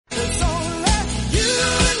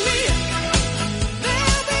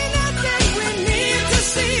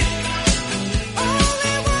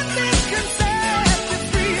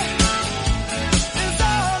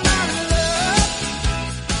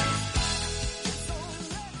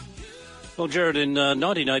Well, Jared, in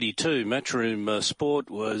 1982, Matchroom Sport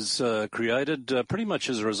was created pretty much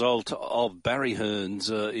as a result of Barry Hearn's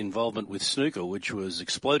involvement with snooker, which was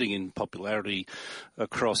exploding in popularity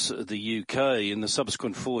across the UK. In the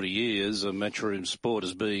subsequent 40 years, Matchroom Sport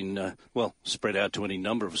has been, spread out to any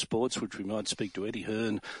number of sports, which we might speak to Eddie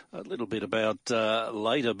Hearn a little bit about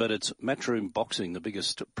later, but it's Matchroom Boxing, the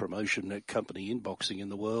biggest promotion company in boxing in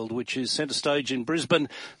the world, which is centre stage in Brisbane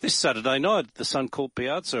this Saturday night at the Suncorp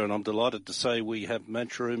Piazza, and I'm delighted to say we have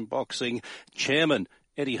Matchroom Boxing Chairman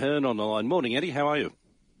Eddie Hearn on the line. Morning, Eddie. How are you?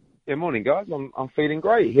 Yeah, morning, guys. I'm feeling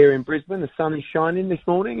great here in Brisbane. The sun is shining this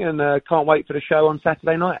morning, and can't wait for the show on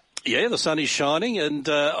Saturday night. Yeah, the sun is shining, and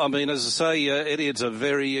as I say, Eddie, it's a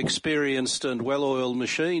very experienced and well-oiled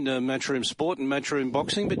machine, Matchroom Sport and Matchroom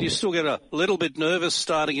Boxing, but you still get a little bit nervous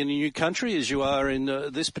starting in a new country, as you are in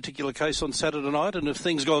this particular case on Saturday night, and have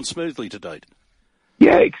things gone smoothly to date?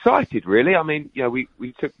 Yeah, excited, really. I mean,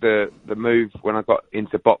 we took the move when I got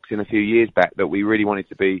into boxing a few years back that we really wanted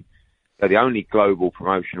to be the only global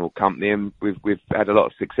promotional company, and we've had a lot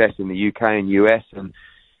of success in the UK and US, and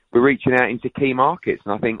we're reaching out into key markets,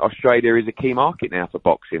 and I think Australia is a key market now for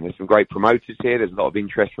boxing. There's some great promoters here, there's a lot of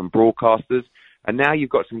interest from broadcasters, and now you've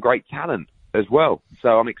got some great talent as well.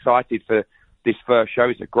 So I'm excited for this first show.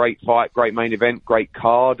 It's a great fight, great main event, great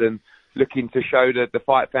card, and looking to show the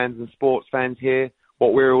fight fans and sports fans here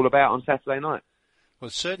what we're all about on Saturday night. Well,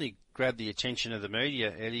 it's certainly grabbed the attention of the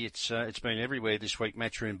media, Eddie. It's been everywhere this week,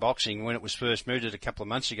 Matchroom Boxing. When it was first mooted a couple of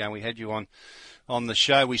months ago, we had you on the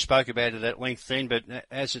show. We spoke about it at length then, but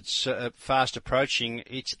as it's fast approaching,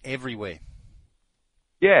 it's everywhere.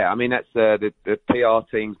 Yeah, I mean, that's the PR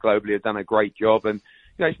teams globally have done a great job, and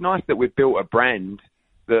it's nice that we've built a brand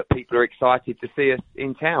that people are excited to see us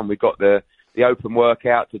in town. We've got the open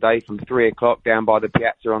workout today from 3 o'clock down by the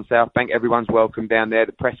Piazza on South Bank. Everyone's welcome down there.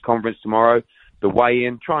 The press conference tomorrow, the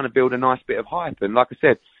weigh-in, trying to build a nice bit of hype. And like I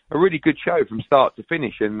said, a really good show from start to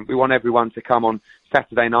finish. And we want everyone to come on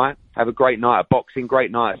Saturday night, have a great night of boxing,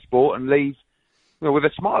 great night of sport, and leave with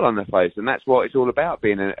a smile on their face. And that's what it's all about,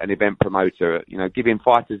 being an event promoter, giving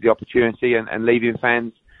fighters the opportunity and leaving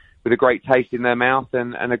fans with a great taste in their mouth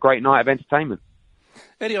and a great night of entertainment.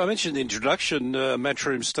 Eddie, I mentioned the introduction.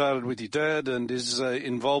 Matchroom started with your dad and his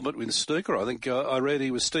involvement with snooker. I think I read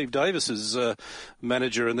he was Steve Davis's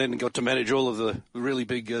manager and then got to manage all of the really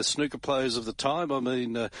big snooker players of the time. I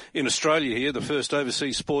mean, in Australia here, the first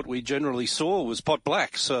overseas sport we generally saw was pot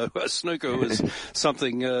black. So snooker was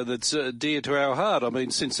something that's dear to our heart. I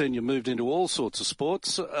mean, since then you moved into all sorts of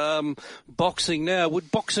sports. Boxing now, would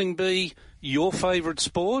boxing be your favourite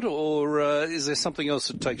sport, or is there something else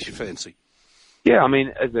that takes your fancy? Yeah, I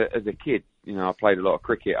mean, as a kid, I played a lot of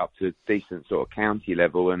cricket up to decent sort of county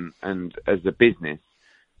level, and as a business,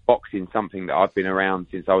 boxing's something that I've been around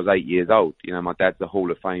since I was 8 years old. My dad's a Hall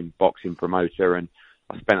of Fame boxing promoter, and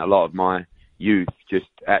I spent a lot of my youth just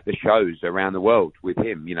at the shows around the world with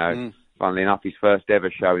him. Funnily enough, his first ever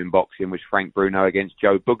show in boxing was Frank Bruno against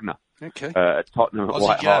Joe Bugner at Tottenham at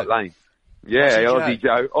White Hart Lane. Yeah,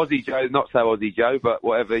 Aussie Joe, not so Aussie Joe, but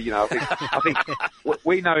whatever, I think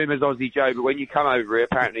we know him as Aussie Joe, but when you come over here,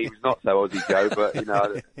 apparently he was not so Aussie Joe,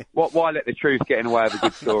 but, why let the truth get in the way of a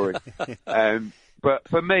good story? But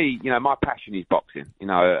for me, my passion is boxing.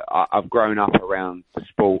 I've grown up around the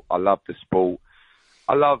sport. I love the sport.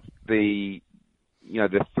 I love the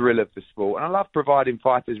thrill of the sport, and I love providing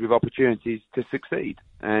fighters with opportunities to succeed.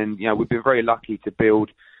 And, we've been very lucky to build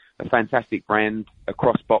a fantastic brand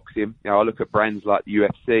across boxing. I look at brands like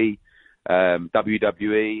UFC,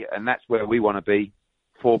 WWE, and that's where we want to be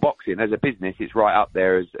for boxing. As a business, it's right up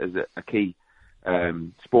there as a key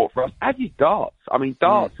sport for us, as is darts. I mean,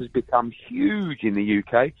 darts has become huge in the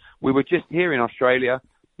UK. We were just here in Australia,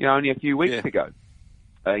 only a few weeks ago,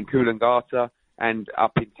 in Coolangatta and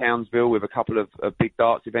up in Townsville with a couple of big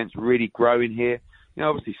darts events really growing here.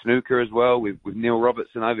 Obviously snooker as well with Neil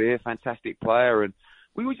Robertson over here, fantastic player, and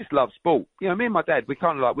we would just love sport. Me and my dad, we're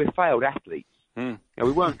failed athletes.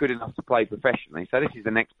 We weren't good enough to play professionally, so this is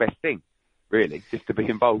the next best thing, really, just to be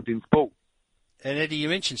involved in sport. And Eddie, you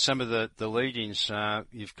mentioned some of the lead-ins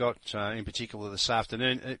you've got, in particular this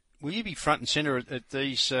afternoon. Will you be front and centre at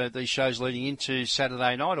these shows leading into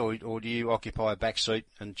Saturday night, or do you occupy a back seat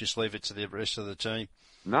and just leave it to the rest of the team?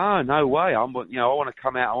 No way. I want to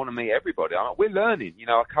come out. I want to meet everybody. We're learning.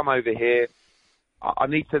 I come over here. I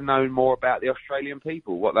need to know more about the Australian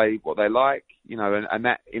people, what they like, and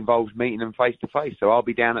that involves meeting them face to face. So I'll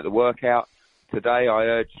be down at the workout today. I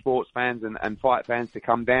urge sports fans and fight fans to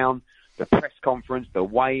come down. The press conference, the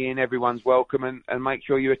weigh-in, everyone's welcome, and make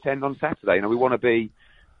sure you attend on Saturday. We want to be,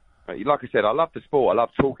 like I said, I love the sport. I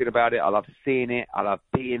love talking about it. I love seeing it. I love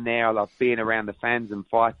being there. I love being around the fans and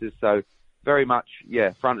fighters. So very much,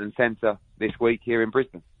 front and centre this week here in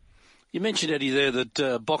Brisbane. You mentioned, Eddie, there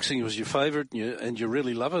that boxing was your favourite and you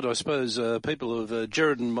really love it. I suppose people of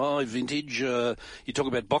Jared and my vintage, you talk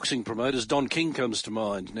about boxing promoters, Don King comes to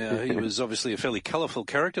mind. Now, he was obviously a fairly colourful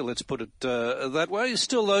character, let's put it that way. Is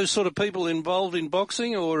still those sort of people involved in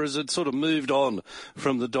boxing, or has it sort of moved on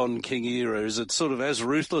from the Don King era? Is it sort of as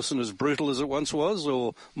ruthless and as brutal as it once was,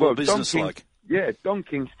 or more business-like? Don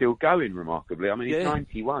King's still going, remarkably. I mean, he's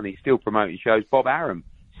 91. He's still promoting shows. Bob Arum,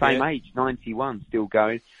 same age, 91, still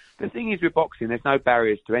going. The thing is with boxing, there's no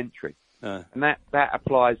barriers to entry. And that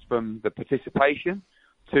applies from the participation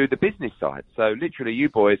to the business side. So literally you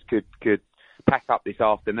boys could pack up this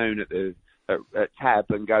afternoon at Tab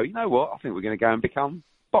and go, you know what, I think we're going to go and become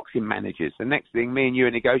boxing managers. The next thing, me and you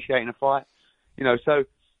are negotiating a fight. So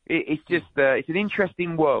it's just, it's an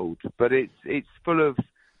interesting world, but it's full of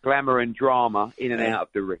glamour and drama in and out of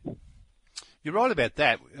the ring. You're right about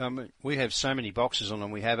that. We have so many boxers on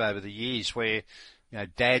them we have over the years where,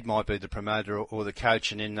 Dad might be the promoter or the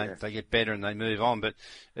coach, and then they get better and they move on. But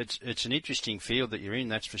it's an interesting field that you're in,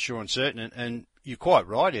 that's for sure and certain. And you're quite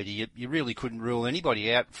right, Eddie. You really couldn't rule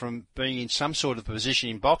anybody out from being in some sort of position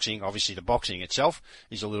in boxing. Obviously, the boxing itself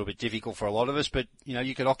is a little bit difficult for a lot of us, but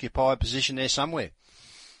you could occupy a position there somewhere.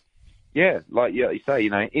 Yeah, like you say,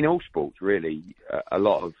 in all sports, really, a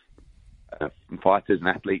lot of fighters and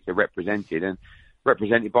athletes are represented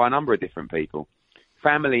by a number of different people.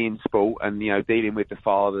 Family in sport and, dealing with the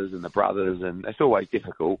fathers and the brothers, and it's always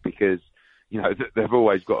difficult because, they've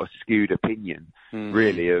always got a skewed opinion,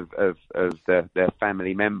 really, of their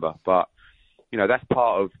family member. But, that's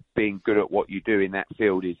part of being good at what you do in that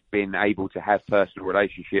field, is being able to have personal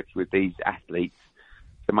relationships with these athletes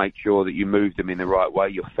to make sure that you move them in the right way,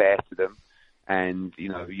 you're fair to them, and,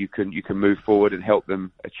 you can move forward and help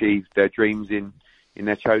them achieve their dreams in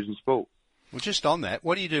their chosen sport. Well, just on that,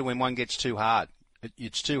 what do you do when one gets too hard?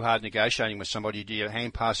 It's too hard negotiating with somebody. Do you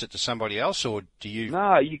hand pass it to somebody else, or do you?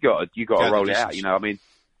 No, you got to roll it out. I mean,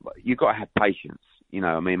 you got to have patience.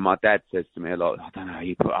 My dad says to me a lot, I don't know how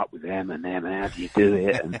you put up with them and how do you do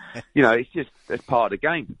it? And it's part of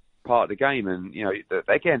the game. And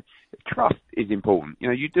again, trust is important.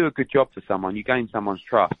 You do a good job for someone, you gain someone's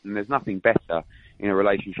trust, and there's nothing better in a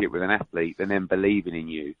relationship with an athlete than them believing in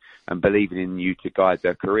you and believing in you to guide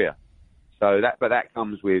their career. So that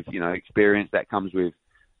comes with, experience, that comes with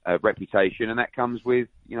reputation, and that comes with,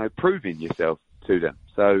 proving yourself to them.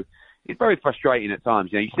 So it's very frustrating at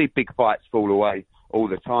times. You see big fights fall away all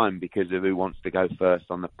the time because of who wants to go first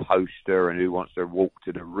on the poster and who wants to walk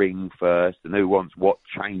to the ring first and who wants what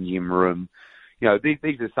changing room.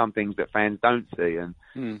 These are some things that fans don't see, and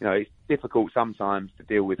it's difficult sometimes to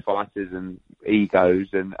deal with fighters and egos,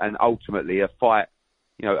 and ultimately a fight.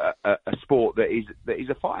 A sport that is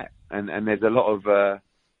a fight, and there's a lot of a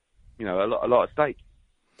lot at stake.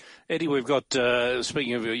 Eddie, we've got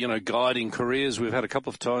speaking of guiding careers, we've had a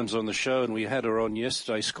couple of times on the show, and we had her on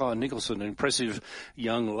yesterday, Sky Nicholson, an impressive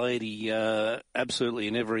young lady, absolutely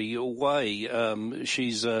in every way.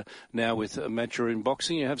 She's now with Matchroom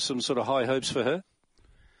Boxing. You have some sort of high hopes for her?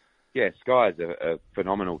 Yeah, Sky's a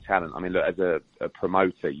phenomenal talent. I mean, look, as a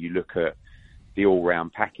promoter, you look at the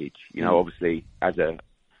all-round package. Obviously as a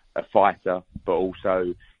fighter, but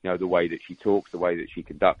also, the way that she talks, the way that she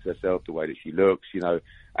conducts herself, the way that she looks,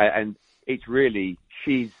 and it's really,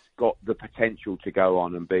 she's got the potential to go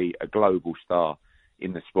on and be a global star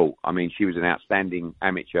in the sport. I mean, she was an outstanding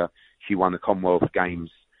amateur. She won the Commonwealth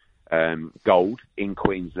Games gold in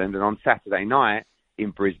Queensland, and on Saturday night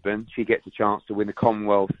in Brisbane, she gets a chance to win the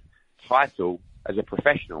Commonwealth title as a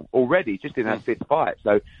professional already, just in her fifth fight.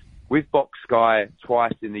 So we've boxed Sky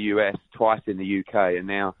twice in the US, twice in the UK, and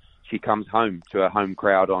now she comes home to her home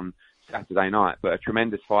crowd on Saturday night. But a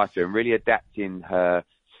tremendous fighter, and really adapting her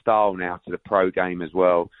style now to the pro game as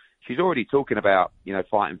well. She's already talking about,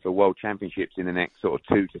 fighting for world championships in the next sort of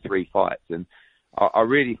 2 to 3 fights. And I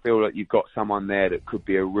really feel that you've got someone there that could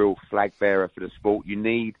be a real flag bearer for the sport. You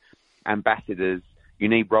need ambassadors, you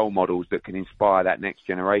need role models that can inspire that next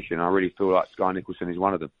generation. I really feel like Sky Nicholson is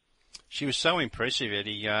one of them. She was so impressive,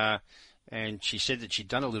 Eddie, and she said that she'd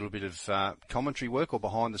done a little bit of commentary work or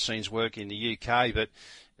behind-the-scenes work in the UK, but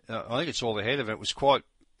I think it's all ahead of it. It was quite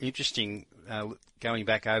interesting going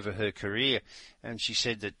back over her career, and she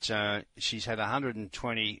said that she's had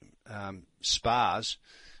 120 spars,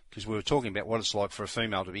 because we were talking about what it's like for a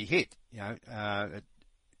female to be hit.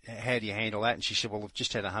 How do you handle that? And she said, well, I've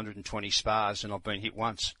just had 120 spars and I've been hit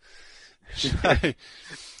once. So,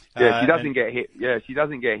 yeah, she doesn't get hit. Yeah, she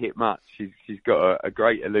doesn't get hit much. She's got a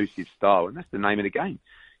great elusive style, and that's the name of the game.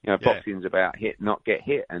 Boxing's about hit, not get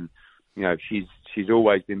hit, and she's she's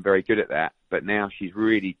always been very good at that. But now she's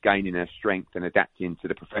really gaining her strength and adapting to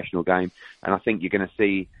the professional game. And I think you're going to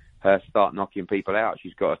see her start knocking people out.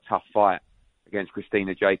 She's got a tough fight against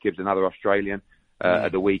Christina Jacobs, another Australian,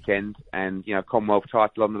 at the weekend, and Commonwealth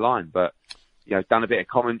title on the line. But done a bit of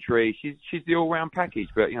commentary. She's the all-round package,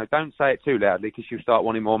 but don't say it too loudly because she'll start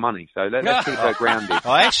wanting more money. So let's keep her grounded.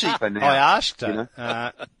 I asked her.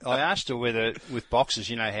 I asked her whether with boxers,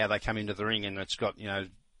 how they come into the ring and it's got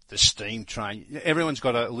the steam train. Everyone's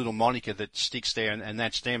got a little moniker that sticks there, and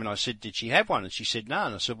that's them. And I said, did she have one? And she said no.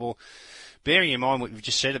 And I said, well, bearing in mind what you've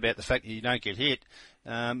just said about the fact that you don't get hit,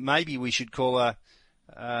 maybe we should call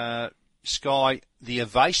her Sky the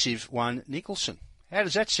evasive one, Nicholson. How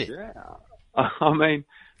does that sit? Yeah. I mean,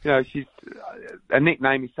 she's a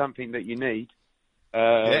nickname is something that you need.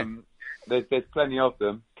 There's plenty of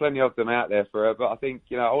them out there for her. But I think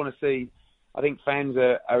I want to see. I think fans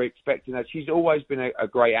are expecting her. She's always been a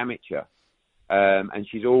great amateur, and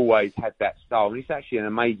she's always had that style. And it's actually an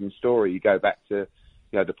amazing story. You go back to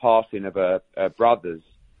the passing of her brothers,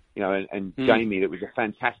 and Jamie, that was a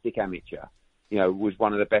fantastic amateur. Was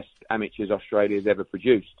one of the best amateurs Australia's ever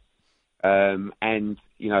produced. And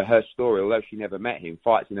her story, although she never met him,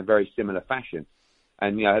 fights in a very similar fashion.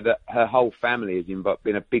 And, her whole family has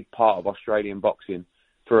been a big part of Australian boxing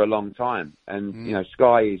for a long time. And,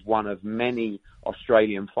 Sky is one of many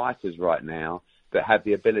Australian fighters right now that have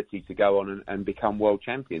the ability to go on and become world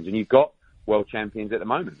champions. And you've got world champions at the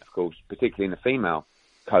moment, of course, particularly in the female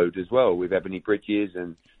code as well, with Ebony Bridges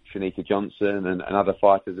and Shanika Johnson and other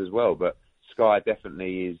fighters as well. But Sky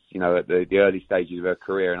definitely is, at the early stages of her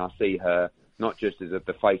career, and I see her not just as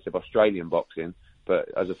the face of Australian boxing, but,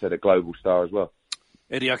 as I said, a global star as well.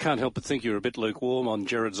 Eddie, I can't help but think you're a bit lukewarm on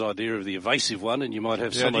Jared's idea of the evasive one, and you might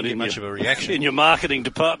have someone in your marketing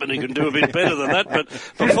department who can do a bit better than that. But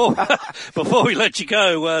before we let you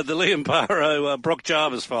go, the Liam Paro, Brock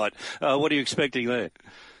Jarvis fight, what are you expecting there?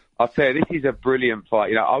 I'll tell you, this is a brilliant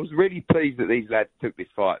fight. I was really pleased that these lads took this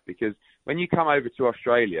fight because when you come over to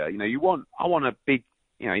Australia, I want a big,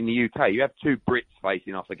 in the UK, you have two Brits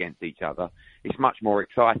facing off against each other. It's much more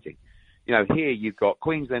exciting. Here you've got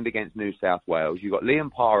Queensland against New South Wales. You've got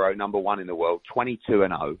Liam Paro, number one in the world,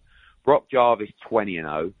 22-0. Brock Jarvis,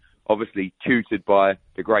 20-0. Obviously tutored by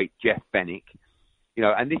the great Jeff Bennick.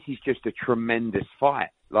 And this is just a tremendous fight.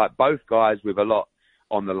 Like both guys with a lot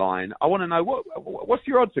on the line. I want to know what's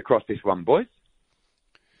your odds across this one, boys?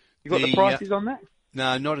 You got the prices on that?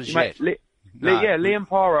 No, not as yet. No. Yeah, Liam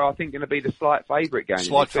Paro, I think, going to be the slight favourite going.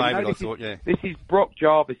 Slight favourite, I thought, yeah. This is Brock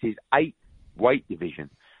Jarvis's 8th weight division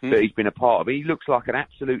that he's been a part of. He looks like an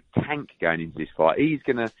absolute tank going into this fight. It's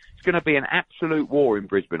going to be an absolute war in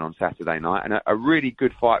Brisbane on Saturday night, and a really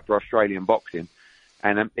good fight for Australian boxing.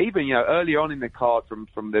 And even early on in the card,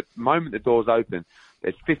 from the moment the doors open,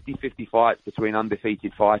 there's 50-50 fights between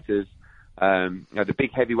undefeated fighters. The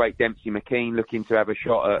big heavyweight Dempsey McKean looking to have a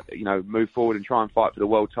shot at, move forward and try and fight for the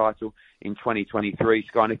world title in 2023,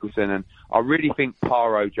 Sky Nicholson. And I really think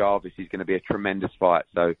Paro Jarvis is going to be a tremendous fight.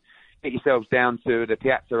 So get yourselves down to the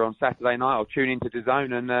Piazza on Saturday night or tune into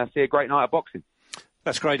DAZN and see a great night of boxing.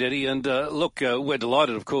 That's great, Eddie. And look, we're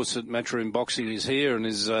delighted, of course, that Matchroom Boxing is here and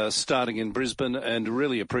is starting in Brisbane, and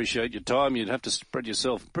really appreciate your time. You'd have to spread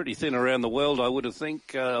yourself pretty thin around the world, I would have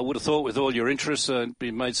thought, with all your interests. You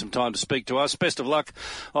made some time to speak to us. Best of luck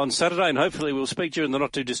on Saturday, and hopefully we'll speak to you in the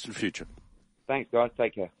not-too-distant future. Thanks, guys.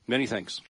 Take care. Many thanks.